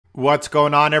What's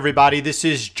going on, everybody? This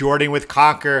is Jordan with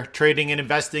Conquer Trading and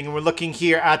Investing, and we're looking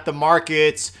here at the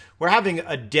markets. We're having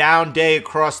a down day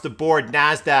across the board.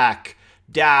 NASDAQ,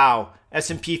 Dow,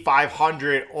 S&P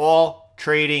 500, all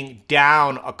trading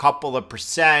down a couple of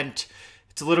percent.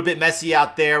 It's a little bit messy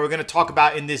out there. We're going to talk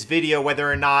about in this video whether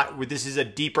or not this is a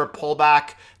deeper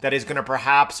pullback that is going to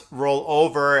perhaps roll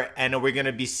over, and we're going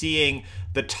to be seeing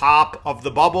the top of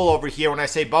the bubble over here. When I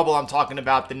say bubble, I'm talking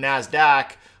about the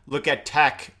NASDAQ. Look at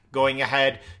tech going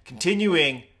ahead,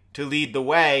 continuing to lead the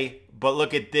way, but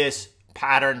look at this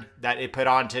pattern that it put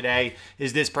on today.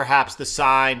 Is this perhaps the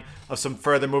sign of some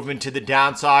further movement to the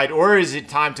downside, or is it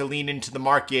time to lean into the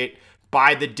market,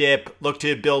 buy the dip, look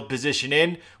to build position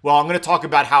in? Well, I'm going to talk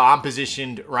about how I'm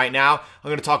positioned right now. I'm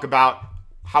going to talk about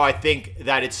how I think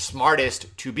that it's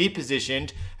smartest to be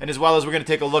positioned. And as well as we're going to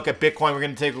take a look at Bitcoin, we're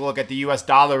going to take a look at the US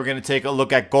dollar, we're going to take a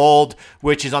look at gold,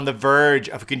 which is on the verge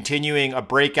of continuing a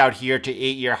breakout here to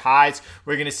 8-year highs.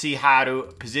 We're going to see how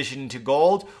to position into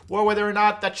gold, or whether or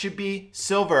not that should be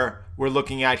silver we're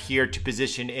looking at here to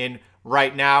position in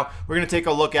right now. We're going to take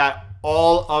a look at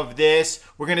all of this.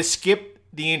 We're going to skip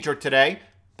the intro today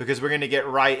because we're going to get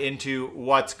right into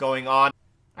what's going on.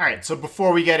 All right, so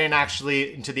before we get in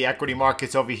actually into the equity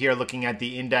markets over here, looking at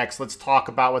the index, let's talk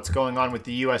about what's going on with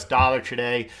the US dollar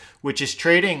today, which is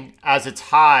trading as its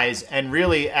highs. And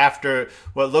really after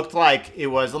what looked like it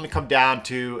was, let me come down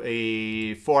to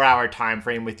a 4-hour time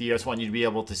frame with you. I just want you to be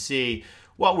able to see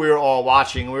what we were all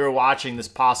watching. We were watching this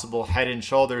possible head and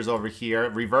shoulders over here,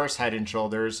 reverse head and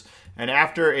shoulders. And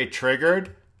after it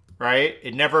triggered, right,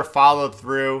 it never followed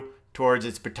through towards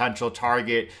its potential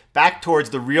target, back towards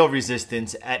the real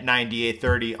resistance at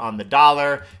 98.30 on the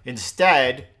dollar.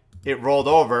 Instead, it rolled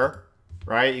over,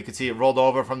 right? You can see it rolled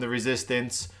over from the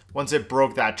resistance. Once it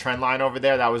broke that trend line over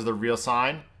there, that was the real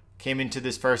sign. Came into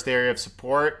this first area of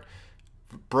support,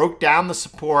 broke down the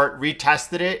support,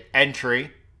 retested it,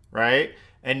 entry, right?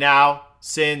 And now,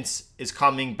 since it's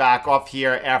coming back off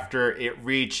here after it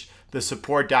reached the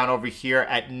support down over here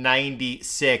at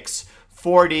 96.40.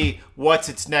 What's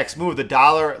its next move? The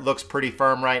dollar looks pretty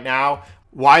firm right now.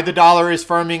 Why the dollar is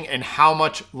firming and how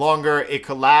much longer it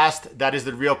could last, that is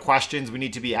the real questions we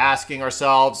need to be asking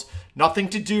ourselves. Nothing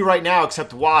to do right now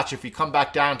except watch. If we come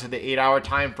back down to the 8-hour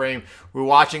time frame, we're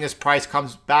watching as price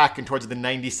comes back and towards the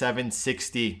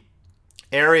 97.60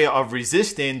 area of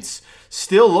resistance.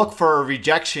 Still look for a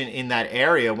rejection in that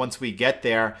area once we get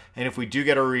there. And if we do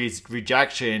get a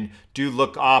rejection, do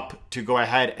look up to go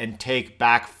ahead and take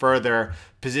back further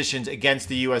positions against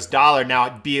the US dollar.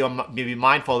 Now, be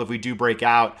mindful if we do break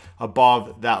out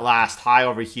above that last high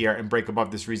over here and break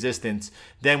above this resistance,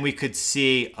 then we could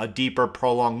see a deeper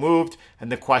prolonged move.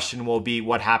 And the question will be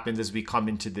what happens as we come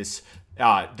into this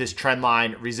trend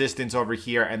line resistance over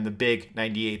here and the big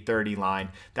 98.30 line.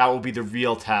 That will be the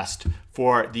real test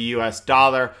for the US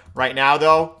dollar. Right now,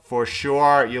 though, for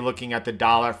sure, you're looking at the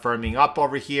dollar firming up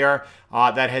over here.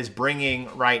 That is bringing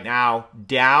right now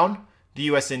down the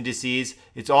US indices.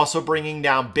 It's also bringing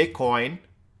down Bitcoin,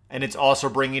 and it's also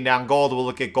bringing down gold. We'll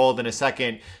look at gold in a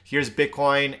second. Here's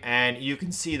Bitcoin, and you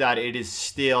can see that it is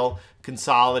still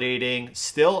consolidating,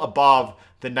 still above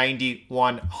the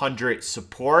 9100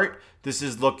 support. This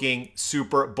is looking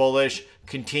super bullish,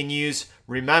 continues.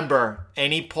 Remember,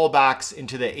 any pullbacks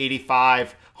into the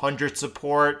 8500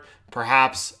 support,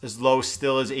 perhaps as low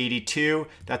still as 82,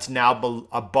 that's now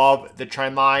above the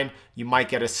trend line. You might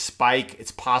get a spike.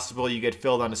 It's possible you get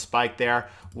filled on a spike there.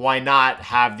 Why not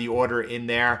have the order in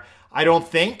there? I don't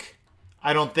think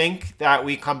that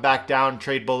we come back down,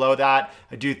 trade below that.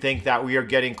 I do think that we are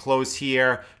getting close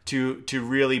here to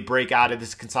really break out of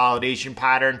this consolidation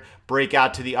pattern, break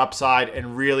out to the upside,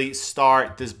 and really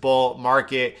start this bull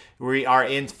market. We are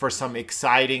in for some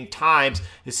exciting times,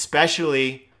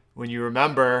 especially when you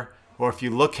remember, or if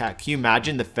you look at, can you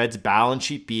imagine the Fed's balance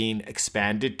sheet being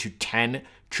expanded to $10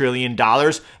 trillion?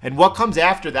 And what comes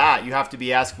after that? You have to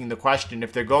be asking the question,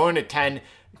 if they're going to $10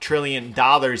 trillion,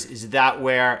 is that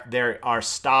where they are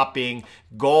stopping?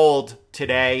 Gold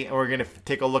today, and we're going to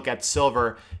take a look at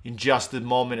silver in just a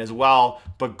moment as well.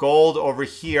 But gold over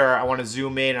here, I want to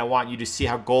zoom in. I want you to see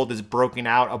how gold is broken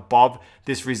out above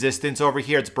this resistance over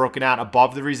here. It's broken out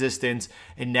above the resistance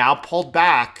and now pulled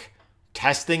back,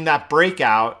 testing that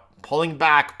breakout, pulling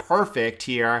back perfect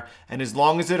here. And as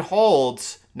long as it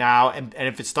holds now, and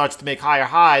if it starts to make higher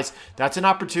highs, that's an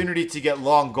opportunity to get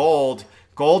long gold.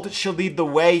 Gold should lead the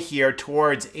way here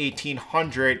towards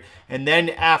 1800, and then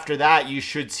after that you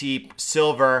should see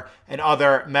silver and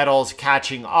other metals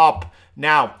catching up.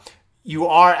 Now, you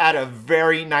are at a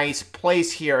very nice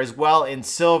place here as well in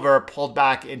silver, pulled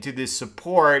back into this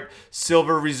support.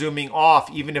 Silver resuming off,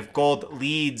 even if gold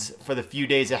leads for the few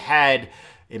days ahead.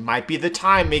 It might be the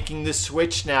time making the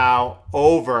switch now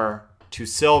over to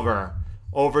silver.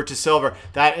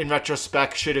 That in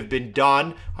retrospect should have been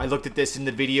done. I looked at this in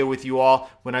the video with you all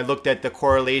when I looked at the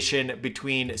correlation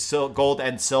between gold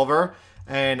and silver.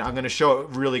 And I'm going to show it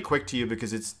really quick to you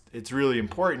because it's really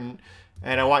important.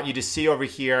 And I want you to see over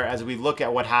here as we look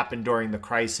at what happened during the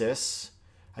crisis.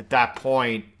 At that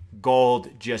point, gold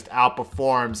just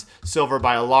outperforms silver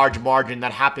by a large margin.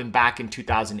 That happened back in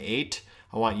 2008.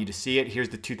 I want you to see it. Here's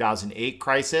the 2008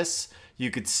 crisis. You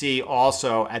could see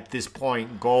also at this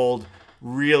point, gold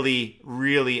really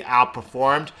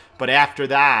outperformed. But after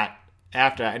that,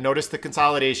 I noticed the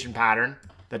consolidation pattern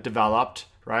that developed,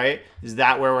 right? Is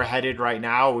that where we're headed right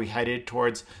now? Are we headed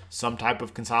towards some type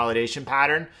of consolidation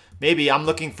pattern? Maybe I'm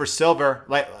looking for silver,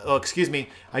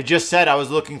 I just said I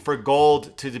was looking for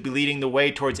gold to be leading the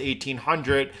way towards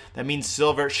 1800. That means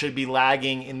silver should be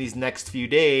lagging in these next few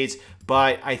days.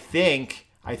 But I think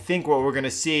what we're going to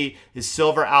see is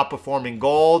silver outperforming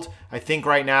gold. I think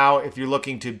right now, if you're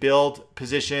looking to build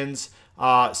positions,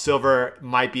 silver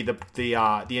might be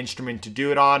the instrument to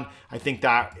do it on. I think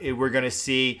that we're going to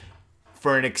see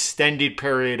for an extended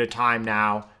period of time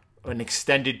now, we're going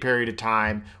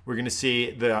to see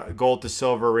the gold to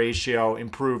silver ratio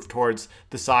improve towards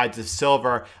the sides of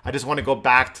silver. I just want to go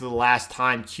back to the last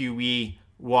time QE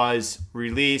was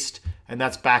released, and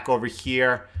that's back over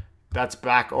here.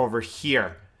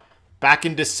 Back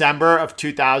in December of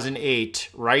 2008,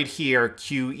 right here,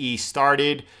 QE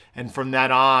started. And from that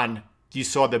on, you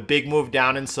saw the big move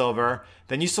down in silver.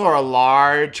 Then you saw a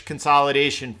large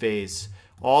consolidation phase.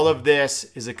 All of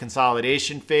this is a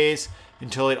consolidation phase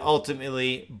until it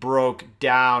ultimately broke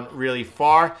down really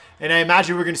far. And I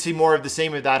imagine we're going to see more of the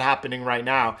same of that happening right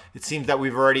now. It seems that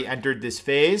we've already entered this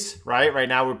phase, right? Right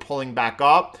now we're pulling back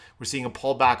up. We're seeing a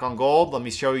pullback on gold. Let me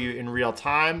show you in real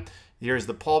time. Here's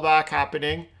the pullback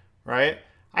happening, right?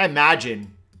 I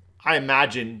imagine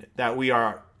that we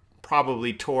are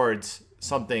probably towards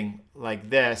something like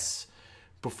this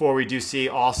before we do see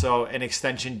also an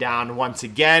extension down once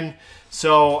again.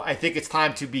 So I think it's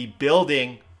time to be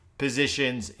building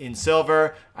positions in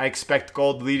silver. I expect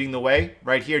gold leading the way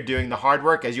right here, doing the hard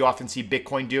work, as you often see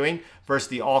Bitcoin doing versus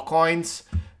the altcoins.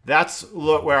 That's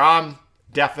where I'm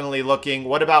definitely looking.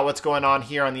 What about what's going on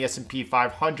here on the S&P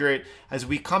 500 as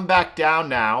we come back down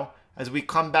now?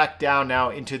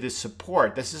 Into this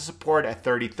support. This is support at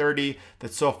 30.30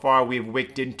 that so far we've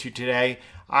wicked into today.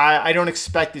 I don't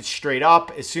expect it straight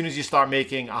up. As soon as you start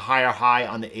making a higher high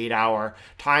on the 8-hour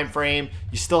time frame,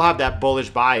 you still have that bullish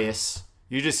bias.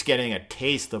 You're just getting a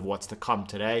taste of what's to come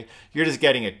today. You're just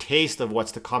getting a taste of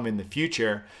what's to come in the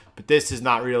future. But this is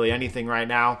not really anything right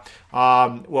now.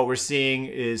 What we're seeing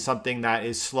is something that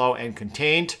is slow and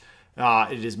contained.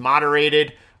 It is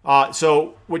moderated.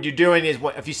 So what you're doing is,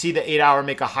 if you see the 8-hour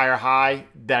make a higher high,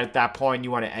 that at that point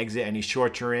you want to exit any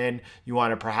short you're in. You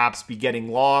want to perhaps be getting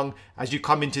long as you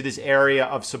come into this area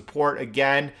of support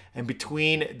again, and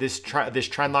between this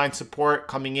trend line support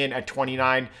coming in at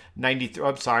 29.93.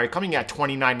 I'm sorry, coming at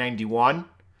 29.91.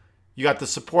 You got the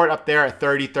support up there at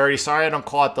 30.30. Sorry, I don't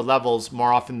call it the levels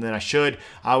more often than I should.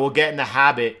 I will get in the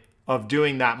habit of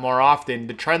doing that more often.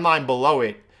 The trend line below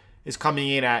it is coming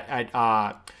in at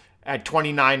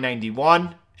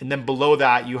 29.91, and then below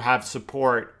that you have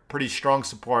support, pretty strong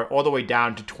support, all the way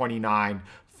down to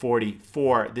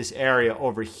 29.44. This area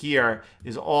over here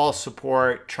is all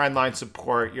support, trend line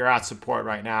support. You're at support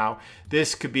right now.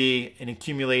 This could be an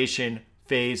accumulation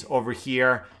phase over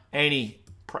here. Any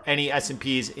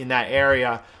S&Ps in that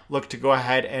area, look to go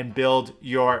ahead and build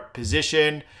your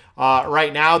position.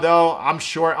 Right now though, I'm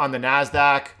short on the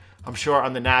NASDAQ.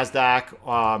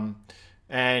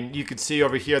 And you can see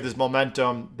over here this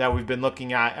momentum that we've been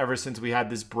looking at ever since we had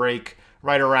this break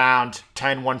right around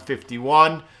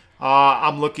 10,151.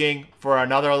 I'm looking for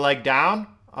another leg down.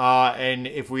 And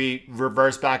if we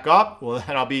reverse back up, well,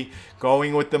 then I'll be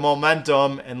going with the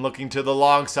momentum and looking to the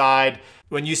long side.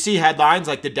 When you see headlines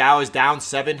like the Dow is down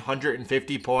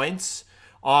 750 points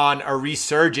on a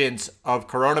resurgence of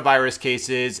coronavirus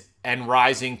cases and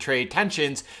rising trade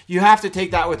tensions, you have to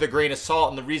take that with a grain of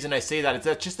salt. And the reason I say that is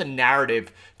that's just a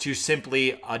narrative to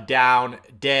simply a down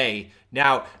day.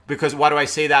 Now, why do I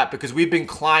say that? Because we've been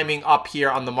climbing up here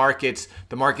on the markets.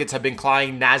 The markets have been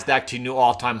climbing NASDAQ to new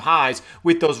all-time highs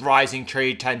with those rising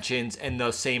trade tensions and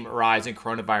those same rise in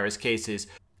coronavirus cases.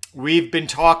 We've been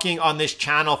talking on this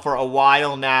channel for a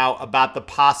while now about the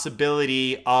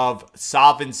possibility of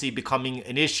solvency becoming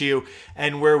an issue,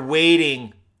 and we're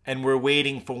waiting and we're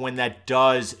waiting for when that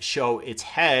does show its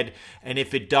head. And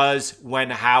if it does,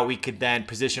 how we could then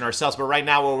position ourselves. But right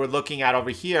now, what we're looking at over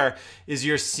here is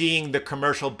you're seeing the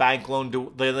commercial bank loan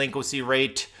delinquency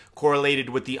rate correlated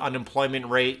with the unemployment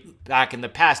rate back in the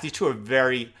past. These two are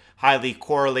very highly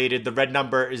correlated. The red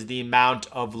number is the amount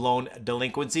of loan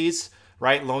delinquencies,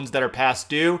 right? Loans that are past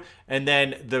due. And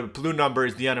then the blue number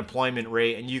is the unemployment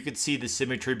rate. And you could see the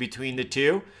symmetry between the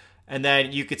two. And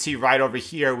then you could see right over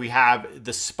here, we have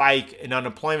the spike in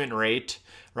unemployment rate,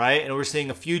 right? And we're seeing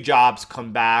a few jobs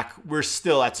come back. We're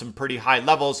still at some pretty high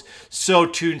levels. So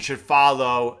too should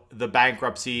follow the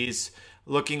bankruptcies.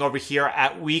 Looking over here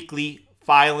at weekly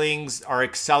filings are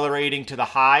accelerating to the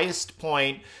highest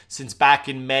point since back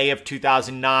in May of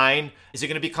 2009. Is it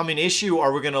going to become an issue, or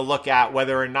are we going to look at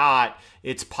whether or not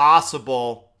it's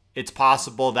possible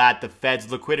that the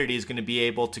Fed's liquidity is going to be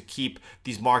able to keep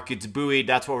these markets buoyed?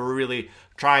 That's what we're really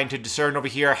trying to discern over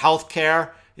here. Healthcare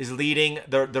is leading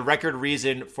the record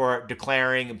reason for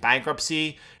declaring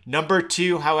bankruptcy. Number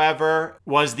two, however,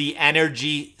 was the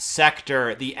energy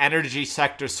sector. The energy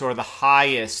sector saw the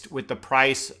highest, with the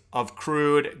price of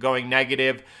crude going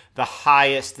negative, the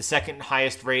second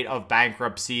highest rate of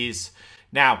bankruptcies.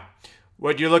 Now,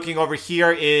 what you're looking over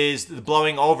here is the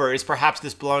blowing over, is perhaps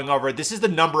this blowing over. This is the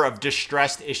number of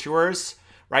distressed issuers,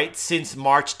 right, since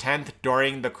March 10th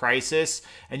during the crisis.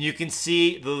 And you can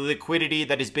see the liquidity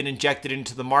that has been injected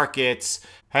into the markets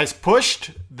has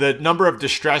pushed the number of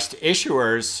distressed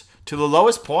issuers to the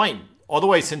lowest point all the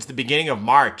way since the beginning of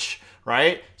March,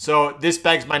 right? So this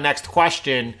begs my next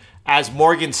question. As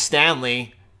Morgan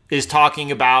Stanley is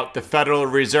talking about the Federal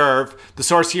Reserve. The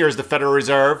source here is the Federal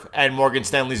Reserve and Morgan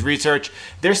Stanley's research.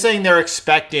 They're saying they're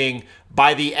expecting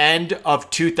by the end of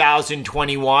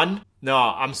 2021. No,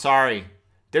 I'm sorry.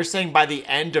 They're saying by the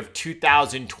end of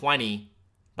 2020,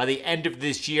 by the end of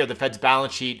this year, the Fed's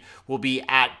balance sheet will be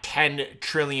at $10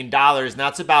 trillion. And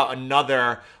that's about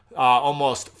another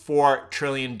almost $4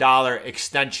 trillion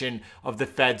extension of the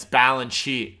Fed's balance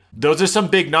sheet. Those are some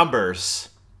big numbers.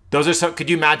 Could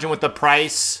you imagine what the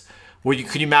price,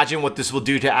 could you imagine what this will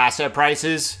do to asset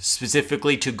prices,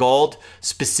 specifically to gold,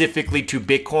 specifically to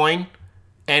Bitcoin,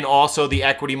 and also the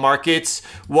equity markets?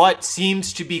 What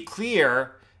seems to be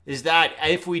clear is that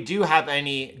if we do have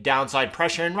any downside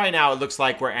pressure, and right now it looks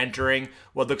like we're entering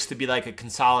what looks to be like a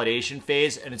consolidation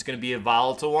phase, and it's going to be a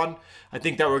volatile one. I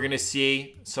think that we're going to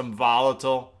see some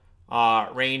volatile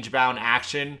range-bound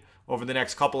action over the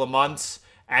next couple of months.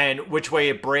 And which way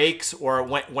it breaks, or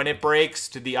when it breaks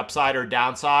to the upside or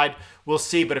downside, we'll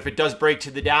see. But if it does break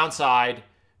to the downside,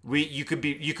 you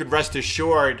could rest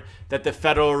assured that the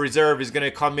Federal Reserve is going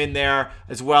to come in there,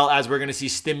 as well as we're going to see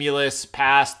stimulus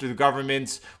passed through the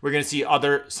governments. We're going to see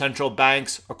other central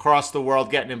banks across the world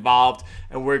getting involved,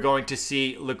 and we're going to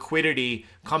see liquidity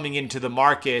coming into the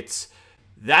markets.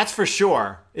 That's for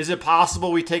sure. Is it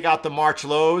possible we take out the March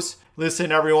lows?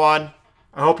 Listen, everyone,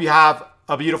 I hope you have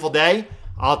a beautiful day.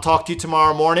 I'll talk to you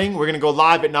tomorrow morning. We're going to go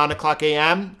live at 9 o'clock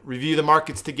a.m., review the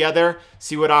markets together,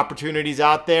 see what opportunities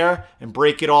out there, and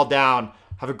break it all down.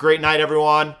 Have a great night,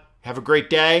 everyone. Have a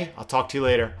great day. I'll talk to you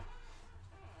later.